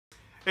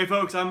Hey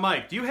folks, I'm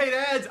Mike. Do you hate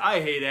ads? I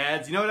hate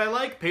ads. You know what I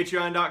like?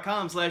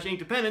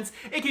 Patreon.com/Inkdependence.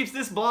 It keeps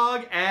this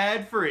blog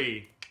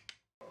ad-free.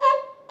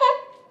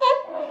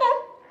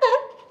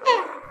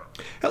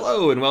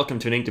 Hello and welcome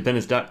to an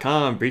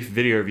Inkdependence.com brief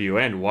video review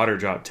and water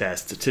drop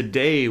test.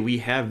 Today we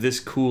have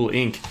this cool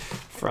ink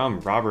from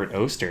Robert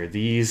Oster.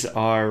 These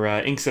are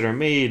inks that are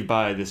made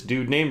by this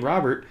dude named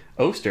Robert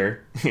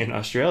Oster in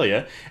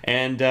Australia.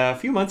 And a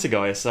few months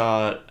ago I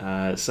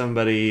saw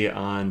somebody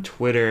on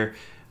Twitter,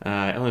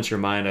 Ellen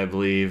Shermind, I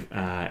believe,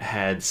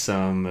 had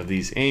some of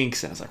these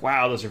inks. And I was like,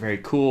 wow, those are very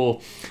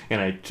cool. And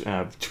I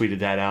tweeted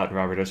that out, and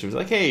Robert Oster was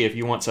like, hey, if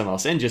you want some, I'll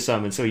send you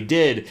some. And so he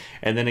did.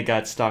 And then it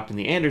got stocked in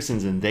the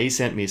Andersons, and they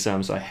sent me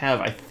some. So I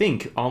have, I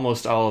think,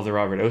 almost all of the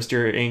Robert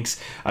Oster inks.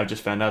 I've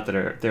just found out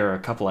that there are a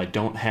couple I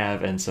don't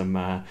have, and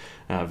some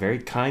very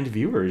kind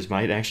viewers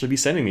might actually be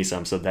sending me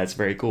some. So that's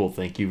very cool.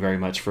 Thank you very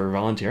much for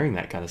volunteering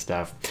that kind of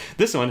stuff.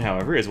 This one,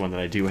 however, is one that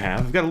I do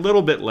have. I've got a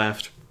little bit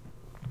left.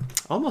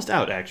 Almost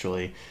out,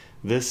 actually.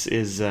 This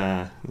is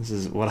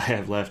what I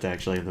have left,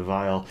 actually, of the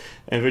vial.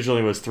 It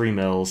originally was 3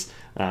 mils.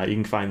 You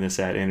can find this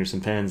at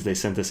Anderson Pens. They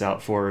sent this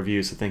out for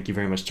review, so thank you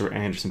very much to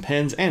Anderson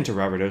Pens and to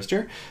Robert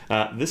Oster.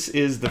 This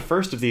is the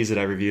first of these that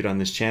I reviewed on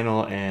this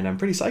channel, and I'm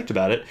pretty psyched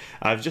about it.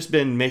 I've just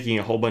been making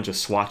a whole bunch of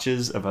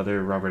swatches of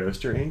other Robert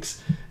Oster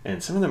inks,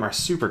 and some of them are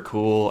super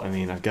cool. I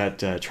mean, I've got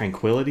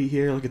Tranquility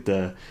here. Look at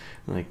the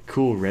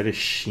cool reddish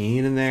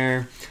sheen in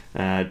there.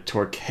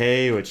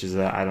 Torquay, which is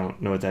I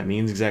don't know what that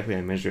means exactly.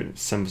 I measured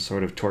some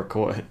sort of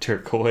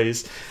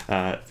turquoise.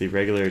 The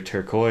regular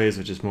turquoise,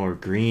 which is more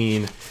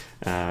green.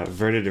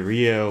 Verde de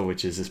Rio,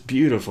 which is this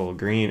beautiful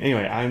green.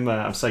 Anyway, I'm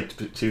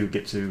psyched to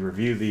get to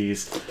review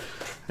these.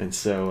 And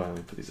so let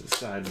me put these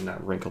aside and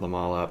not wrinkle them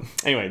all up.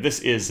 Anyway, this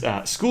is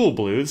School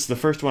Blue. This is the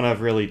first one I've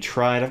really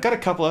tried. I've got a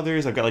couple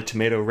others. I've got like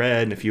Tomato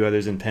Red and a few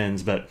others in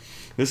pens, but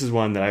this is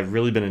one that I've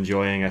really been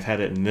enjoying. I've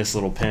had it in this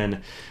little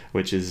pen,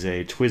 which is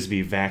a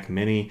TWSBI Vac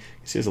Mini. You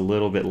see there's a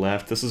little bit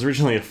left. This was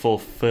originally a full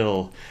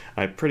fill.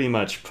 I pretty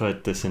much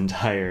put this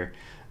entire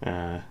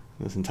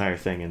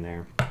thing in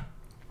there.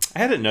 I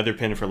had another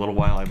pen for a little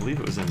while. I believe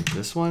it was in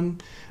this one,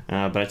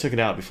 but I took it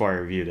out before I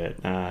reviewed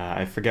it.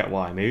 I forget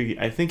why.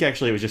 I think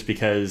actually it was just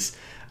because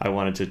I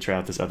wanted to try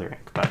out this other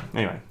ink. But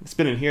anyway, it's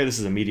been in here. This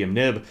is a medium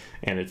nib,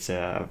 and it's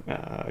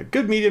a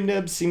good medium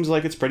nib. Seems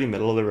like it's pretty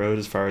middle of the road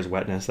as far as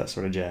wetness, that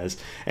sort of jazz.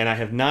 And I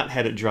have not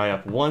had it dry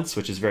up once,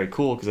 which is very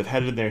cool because I've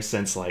had it in there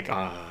since like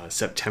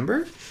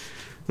September?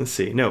 Let's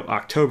see, no,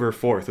 October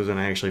 4th was when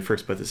I actually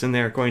first put this in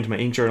there. According to my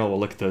ink journal, we'll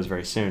look at those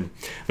very soon.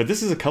 But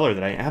this is a color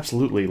that I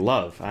absolutely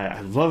love. I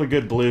love a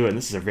good blue, and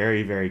this is a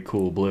very, very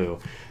cool blue.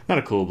 Not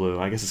a cool blue,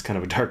 I guess it's kind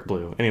of a dark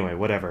blue. Anyway,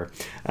 whatever.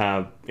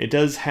 It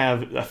does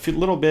have a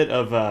little bit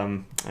of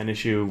an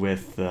issue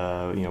with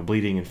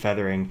bleeding and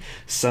feathering.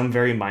 Some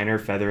very minor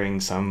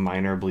feathering, some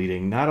minor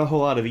bleeding. Not a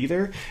whole lot of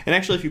either. And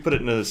actually, if you put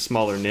it in a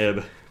smaller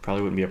nib,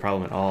 probably wouldn't be a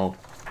problem at all.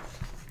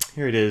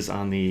 Here it is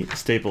on the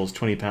Staples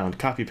 20-pound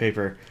copy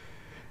paper.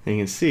 And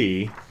you can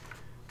see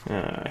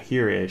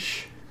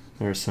here-ish,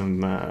 there's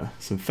some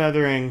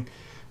feathering,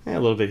 and a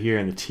little bit here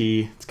in the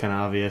T. It's kind of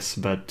obvious,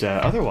 but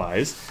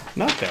otherwise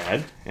not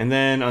bad. And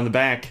then on the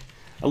back,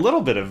 a little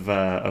bit of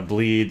a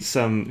bleed,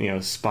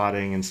 some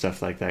spotting and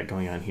stuff like that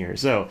going on here.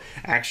 So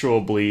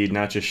actual bleed,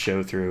 not just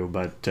show through,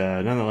 but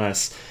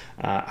nonetheless,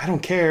 I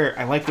don't care.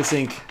 I like this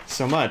ink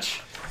so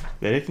much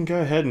that it can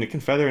go ahead and it can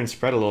feather and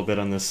spread a little bit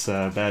on this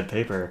bad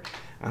paper.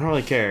 I don't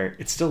really care.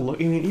 It's still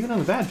looking, even on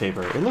the bad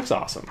paper, it looks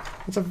awesome.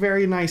 It's a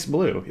very nice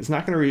blue. It's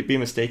not going to be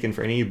mistaken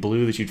for any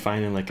blue that you'd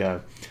find in like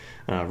a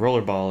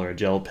rollerball or a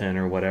gel pen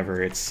or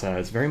whatever. It's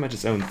very much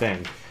its own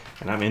thing,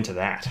 and I'm into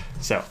that.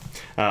 So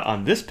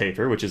on this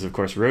paper, which is of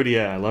course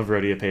Rhodia, I love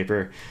Rhodia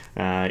paper,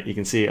 you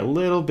can see a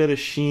little bit of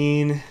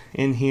sheen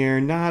in here,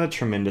 not a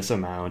tremendous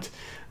amount,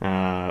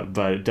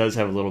 but it does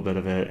have a little bit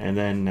of it, and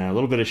then a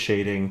little bit of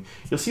shading.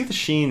 You'll see the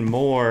sheen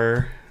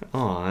more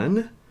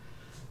on...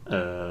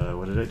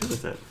 what did I do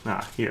with it?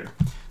 Here.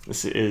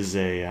 This is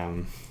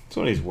it's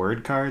one of these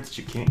word cards that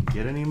you can't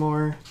get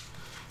anymore.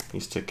 It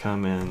used to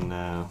come in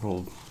a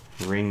little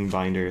ring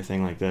binder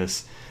thing like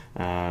this.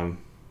 I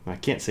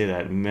can't say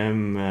that.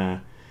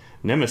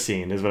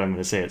 Mnemosyne is what I'm going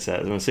to say it says.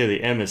 I'm going to say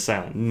the M is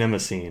silent.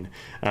 Mnemosyne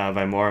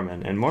by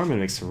Mormon. And Mormon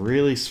makes some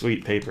really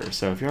sweet paper.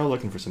 So if you're all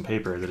looking for some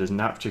paper that is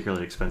not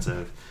particularly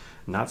expensive,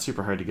 not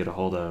super hard to get a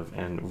hold of,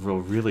 and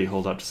will really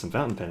hold up to some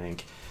fountain pen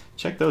ink,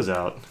 check those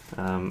out.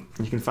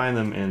 You can find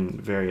them in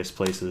various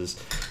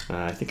places.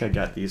 I think I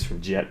got these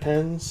from Jet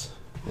Pens.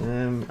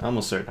 I'm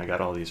almost certain I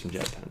got all these from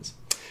Jet Pens.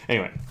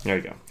 Anyway, there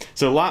you go.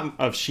 So a lot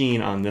of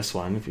sheen on this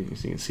one, if you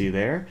can see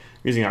there.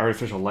 I'm using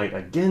artificial light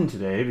again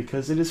today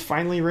because it is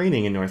finally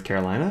raining in North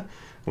Carolina.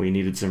 We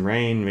needed some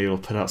rain. Maybe we'll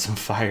put out some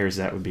fires.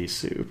 That would be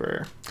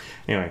super.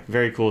 Anyway,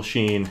 very cool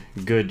sheen,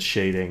 good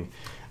shading.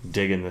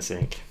 Digging this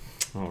ink.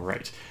 All right,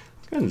 let's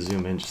go ahead and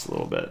zoom in just a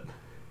little bit.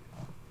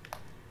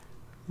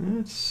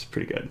 That's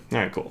pretty good. All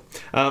right, cool.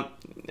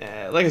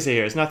 Like I say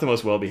here, it's not the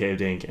most well-behaved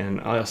ink,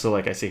 and also,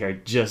 like I say here, I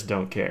just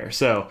don't care.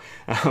 So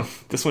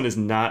this one is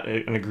not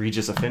an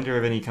egregious offender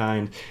of any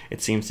kind.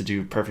 It seems to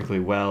do perfectly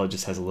well. It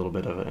just has a little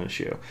bit of an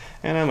issue,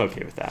 and I'm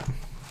okay with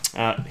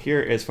that.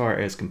 Here, as far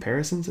as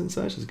comparisons and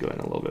such, let's go in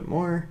a little bit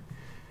more.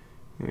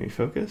 Let me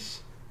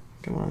focus.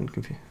 Come on,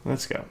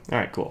 let's go. All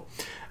right, cool.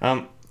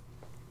 I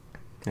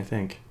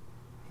think,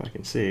 if I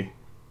can see.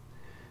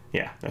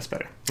 Yeah, that's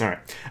better. All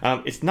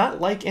right. It's not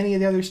like any of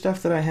the other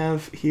stuff that I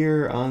have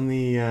here on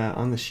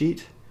the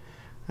sheet.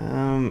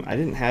 I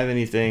didn't have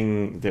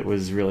anything that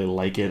was really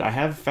like it. I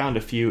have found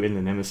a few in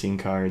the Nemesine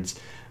cards,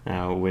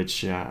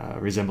 which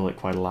resemble it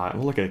quite a lot.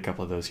 We'll look at a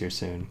couple of those here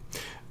soon.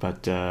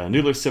 But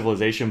Noodler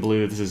Civilization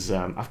Blue, this is,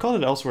 I've called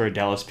it elsewhere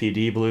Dallas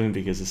PD Blue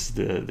because this is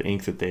the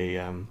ink that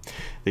they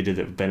did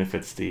that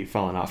benefits the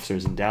fallen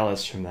officers in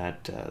Dallas from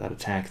that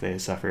attack they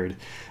suffered.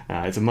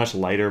 It's a much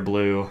lighter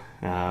blue.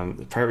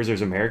 The Private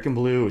Reserve's American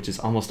Blue, which is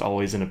almost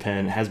always in a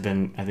pen, has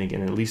been, I think,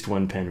 in at least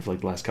one pen for like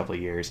the last couple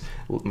of years.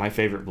 My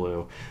favorite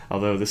blue,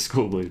 although this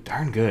school blue,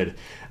 darn good.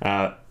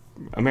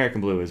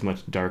 American Blue is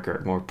much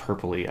darker, more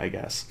purpley, I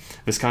guess.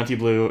 Visconti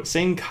Blue,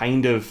 same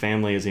kind of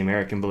family as the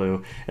American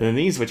Blue. And then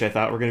these, which I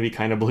thought were going to be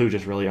kind of blue,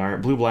 just really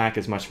aren't. Blue Black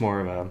is much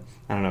more of a,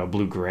 I don't know,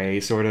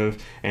 blue-gray sort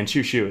of. And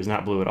Choo Choo is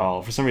not blue at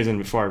all. For some reason,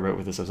 before I wrote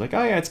with this, I was like,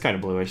 oh yeah, it's kind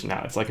of bluish.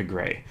 No, it's like a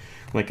gray.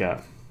 Like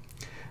a,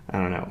 I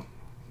don't know,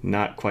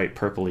 not quite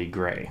purpley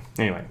gray.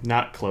 Anyway,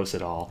 not close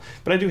at all.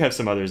 But I do have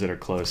some others that are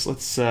close.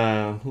 Let's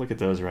look at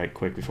those right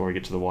quick before we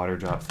get to the water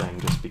drop thing,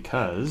 just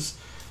because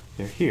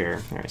they're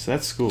here. All right, so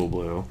that's School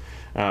Blue.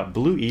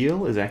 Blue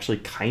Eel is actually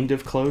kind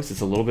of close. It's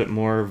a little bit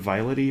more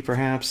violet-y,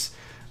 perhaps.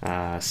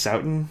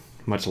 Soughton,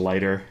 much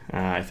lighter,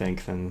 I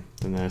think, than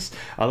this.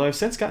 Although I've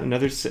since gotten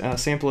another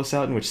sample of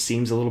Soughton, which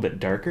seems a little bit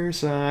darker,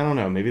 so I don't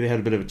know. Maybe they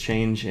had a bit of a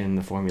change in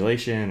the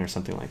formulation or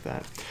something like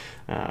that.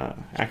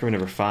 Ackerman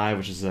number 5,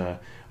 which is a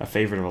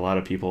favorite of a lot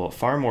of people,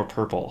 far more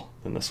purple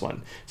than this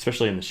one,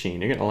 especially in the sheen.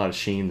 You're getting a lot of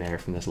sheen there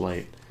from this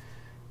light.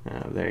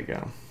 There you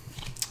go.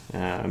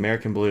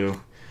 American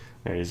Blue.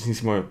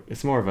 It's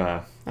more of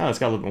a, it's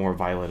got a little bit more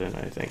violet in it,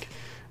 I think.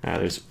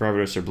 There's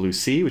Robert Oster Blue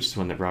Sea, which is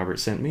one that Robert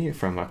sent me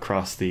from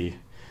across the,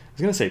 I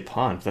was going to say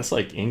pond, but that's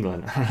like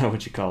England. I don't know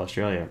what you call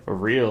Australia. A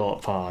real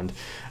pond.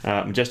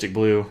 Majestic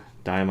Blue,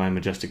 Diamine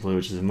Majestic Blue,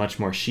 which is a much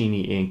more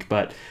sheeny ink,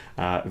 but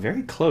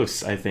very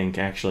close, I think,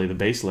 actually. The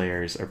base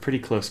layers are pretty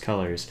close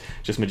colors.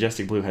 Just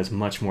Majestic Blue has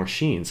much more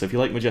sheen. So if you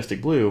like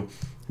Majestic Blue,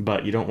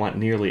 but you don't want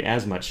nearly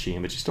as much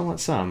sheen, but you still want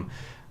some,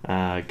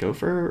 go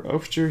for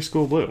Oster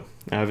School Blue.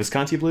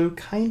 Visconti Blue,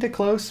 kind of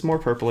close, more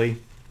purpley.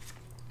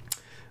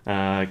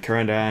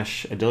 Caran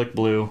d'Ache, Idyllic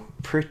Blue,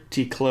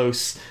 pretty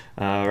close.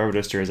 Robert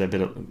Oster is I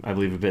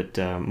believe a bit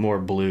more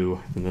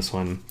blue than this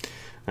one.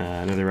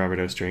 Another Robert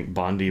Oster ink,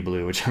 Bondi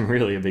Blue, which I'm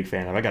really a big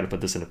fan of. I got to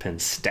put this in a pen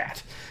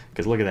stat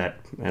because look at that.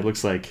 It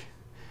looks like,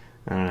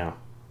 I don't know.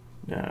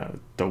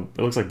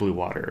 It looks like blue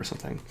water or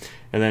something.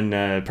 And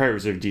then Private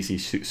Reserve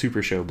DC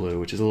Super Show Blue,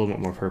 which is a little bit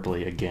more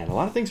purpley again. A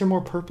lot of things are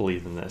more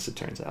purpley than this, it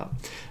turns out.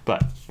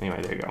 But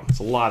anyway, there you go. It's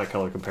a lot of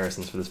color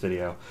comparisons for this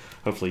video.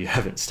 Hopefully you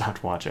haven't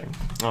stopped watching.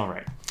 All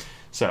right,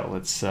 so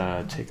let's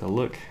take a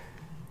look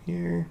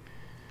here.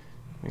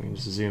 I can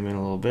just zoom in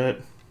a little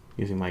bit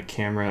using my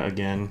camera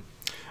again.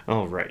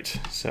 All right,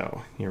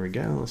 so here we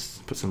go. Let's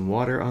put some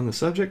water on the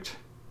subject.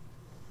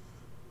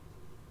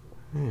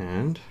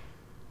 And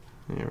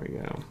there we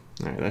go.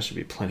 All right, that should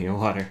be plenty of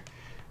water.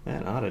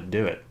 That ought to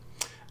do it.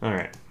 All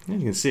right, as you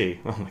can see,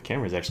 well, my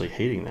camera's actually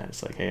hating that.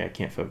 It's like, hey, I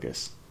can't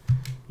focus.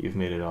 You've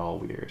made it all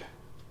weird.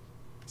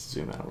 Let's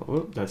zoom out a little.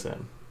 Whoop, that's it.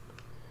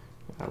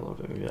 A little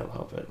bit, maybe that'll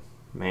help it.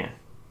 Man.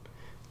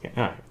 Okay,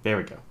 all right, there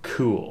we go.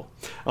 Cool.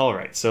 All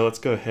right, so let's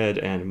go ahead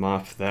and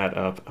mop that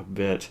up a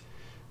bit,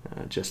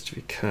 just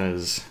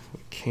because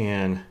we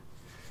can.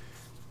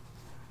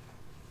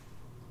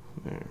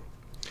 There.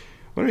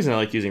 One reason I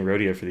like using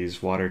Rhodia for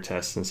these water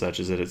tests and such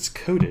is that it's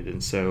coated,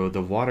 and so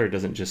the water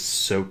doesn't just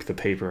soak the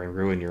paper and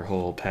ruin your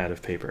whole pad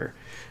of paper,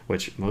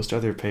 which most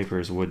other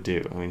papers would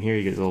do. I mean, here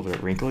you get a little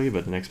bit wrinkly,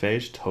 but the next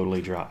page,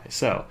 totally dry.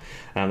 So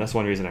that's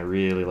one reason I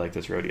really like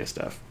this Rhodia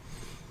stuff.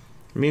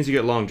 It means you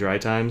get long dry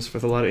times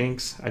with a lot of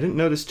inks. I didn't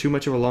notice too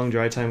much of a long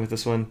dry time with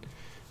this one.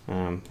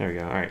 There we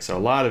go. All right, so a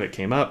lot of it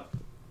came up.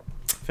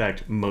 In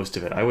fact, most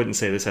of it. I wouldn't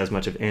say this has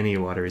much of any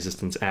water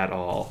resistance at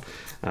all,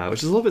 which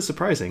is a little bit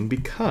surprising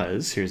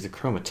because here's the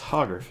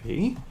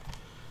chromatography. Go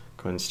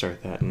ahead and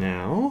start that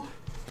now.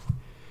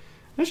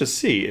 Let's just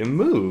see, it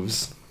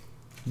moves,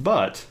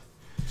 but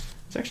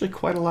there's actually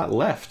quite a lot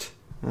left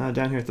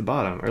down here at the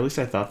bottom, or at least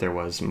I thought there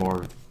was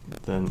more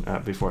than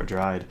before it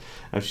dried.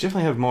 You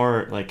definitely have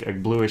more like a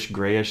bluish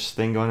grayish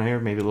thing going on here,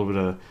 maybe a little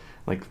bit of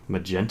like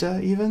magenta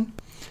even.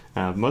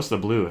 Most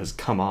of the blue has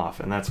come off,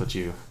 and that's what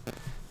you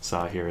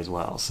saw here as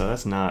well. So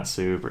that's not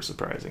super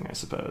surprising, I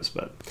suppose,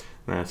 but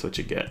that's what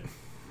you get.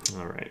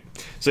 All right.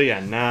 So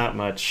yeah, not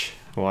much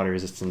water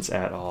resistance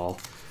at all.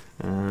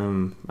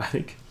 I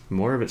think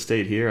more of it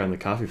stayed here on the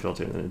coffee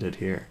filter than it did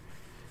here.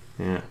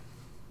 Yeah.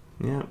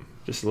 Yeah.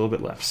 just a little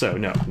bit left. So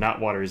no, not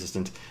water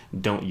resistant.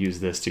 Don't use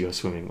this to go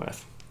swimming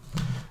with.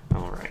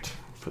 All right,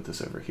 put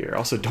this over here.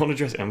 Also, don't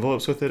address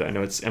envelopes with it. I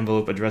know it's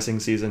envelope addressing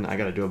season. I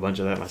got to do a bunch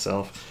of that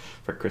myself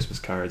for Christmas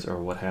cards or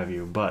what have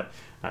you, but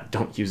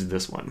don't use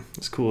this one.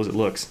 As cool as it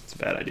looks, it's a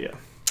bad idea.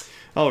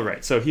 All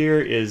right, so here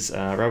is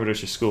Robert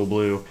Oster School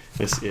Blue.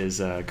 This is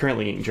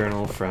currently ink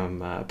journal from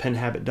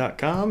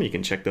penhabit.com. You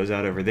can check those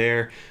out over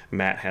there.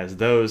 Matt has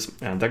those.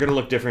 They're going to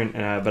look different,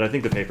 but I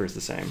think the paper is the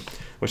same,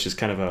 which is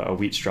kind of a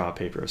wheat straw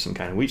paper of some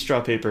kind. Wheat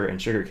straw paper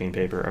and sugarcane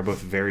paper are both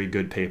very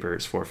good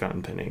papers for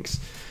fountain pen inks.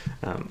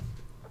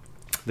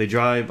 They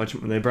dry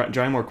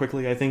dry more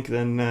quickly, I think,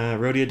 than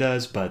Rhodia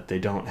does, but they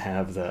don't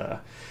have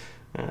the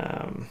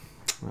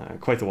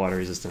quite the water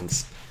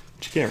resistance.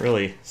 But you can't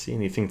really see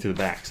anything through the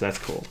back, so that's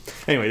cool.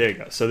 Anyway, there you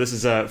go. So this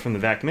is from the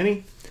VAC Mini.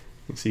 You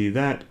can see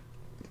that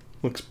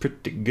looks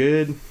pretty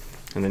good.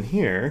 And then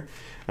here,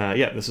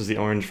 yeah, this was the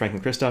orange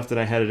Franklin Christoph that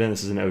I had it in.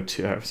 This is an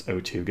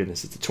 02,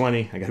 goodness, it's a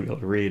 20. I gotta be able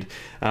to read.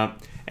 And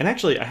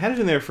actually, I had it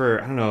in there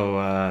for, I don't know,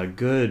 a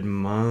good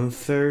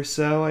month or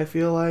so, I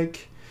feel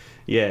like.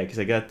 Yeah, because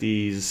I got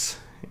these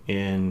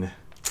in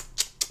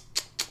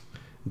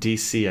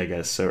DC, I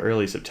guess, so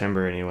early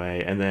September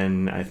anyway, and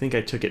then I think I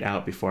took it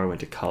out before I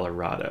went to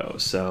Colorado,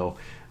 so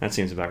that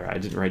seems about right. I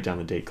didn't write down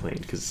the date clean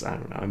because, I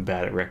don't know, I'm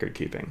bad at record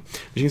keeping.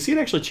 But you can see it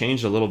actually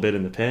changed a little bit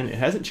in the pen. It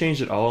hasn't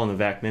changed at all on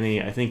the VAC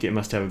Mini. I think it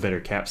must have a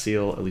better cap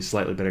seal, at least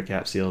slightly better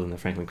cap seal than the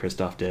Franklin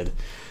Christoph did.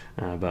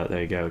 But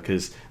there you go,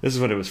 because this is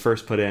when it was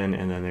first put in,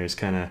 and then there's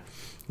kind of,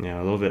 you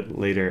know, a little bit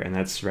later, and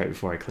that's right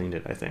before I cleaned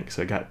it, I think.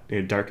 So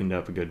it darkened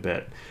up a good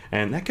bit.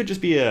 And that could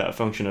just be a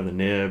function of the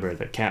nib or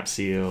the cap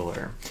seal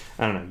or,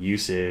 I don't know,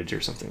 usage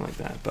or something like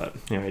that. But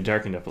anyway, it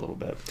darkened up a little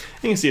bit.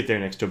 You can see it there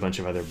next to a bunch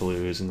of other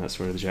blues and that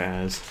sort of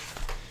jazz.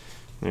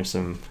 There's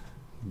some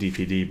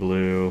DPD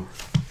blue.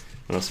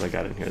 What else have I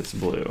got in here that's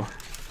blue?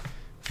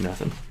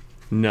 Nothing.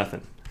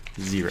 Nothing.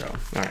 Zero.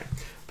 All right,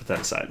 put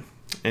that aside.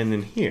 And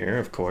then here,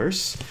 of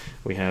course,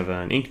 we have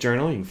an ink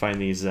journal. You can find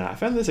these. I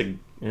found this at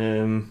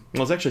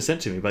well, it's actually sent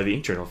to me by the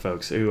ink journal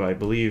folks, who I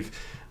believe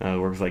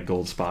work with like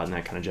Gold Spot and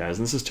that kind of jazz.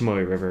 And this is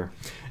Tomoe River.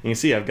 And you can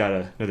see I've got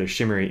another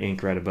shimmery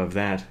ink right above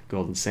that,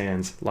 Golden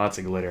Sands, lots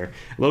of glitter.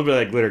 A little bit of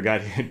that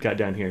glitter got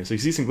down here. So you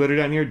see some glitter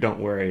down here? Don't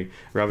worry,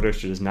 Robert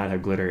Oster does not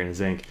have glitter in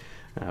his ink.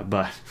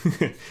 But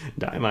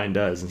Diamine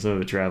does, and some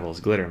of it travels.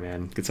 Glitter,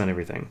 man, gets on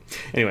everything.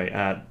 Anyway,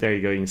 there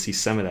you go. You can see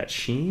some of that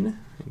sheen.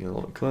 Get a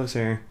little bit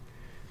closer.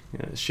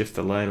 Shift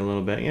the light a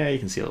little bit. Yeah, you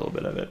can see a little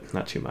bit of it,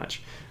 not too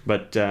much.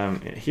 But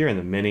here in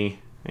the Mini,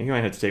 you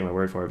might have to take my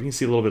word for it, but you can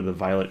see a little bit of the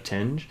violet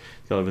tinge,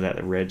 a little bit of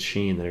that red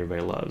sheen that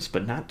everybody loves,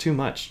 but not too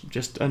much,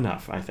 just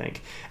enough, I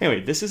think.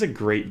 Anyway, this is a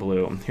great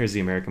blue. Here's the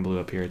American blue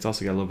up here. It's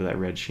also got a little bit of that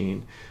red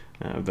sheen.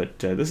 But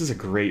this is a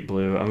great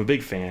blue. I'm a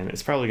big fan.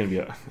 It's probably going to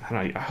be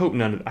I don't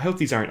know, I hope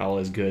these aren't all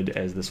as good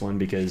as this one,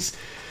 because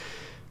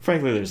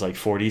frankly, there's like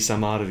 40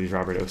 some odd of these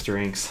Robert Oster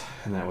inks,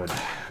 and that would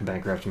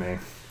bankrupt me.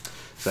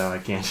 So I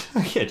can't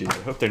do that.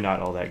 I hope they're not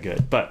all that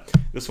good. But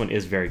this one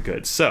is very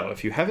good. So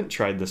if you haven't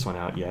tried this one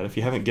out yet, if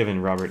you haven't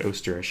given Robert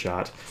Oster a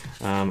shot,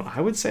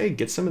 I would say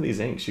get some of these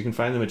inks. You can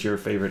find them at your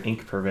favorite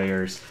ink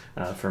purveyors.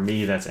 For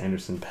me, that's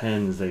Anderson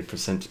Pens. They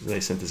sent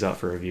this out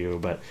for review,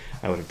 but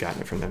I would have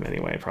gotten it from them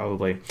anyway,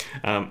 probably.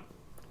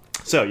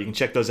 So you can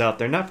check those out.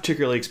 They're not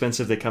particularly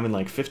expensive. They come in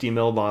like 50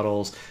 ml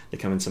bottles. They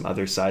come in some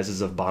other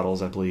sizes of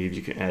bottles, I believe.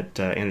 You can at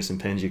Anderson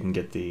Pens, you can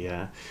get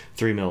the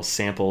 3 ml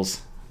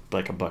samples,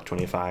 like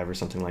 $1.25 or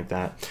something like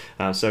that.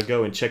 So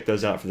go and check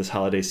those out for this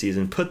holiday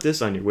season. Put this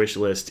on your wish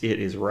list. It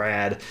is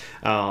rad.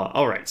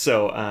 All right,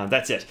 so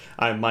that's it.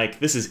 I'm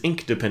Mike. This is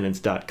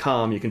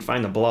inkdependence.com. You can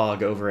find the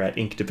blog over at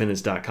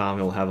inkdependence.com.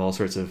 It'll have all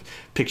sorts of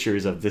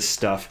pictures of this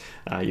stuff.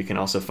 You can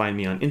also find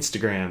me on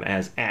Instagram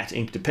as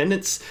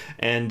 @inkdependence.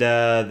 And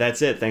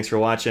that's it. Thanks for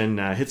watching.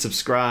 Hit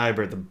subscribe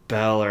or the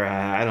bell, or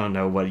I don't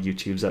know what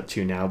YouTube's up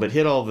to now, but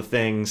hit all the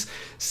things.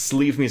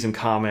 Leave me some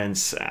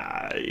comments.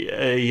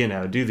 You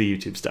know, do the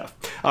YouTube stuff.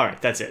 All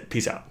right, that's it.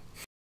 Peace out.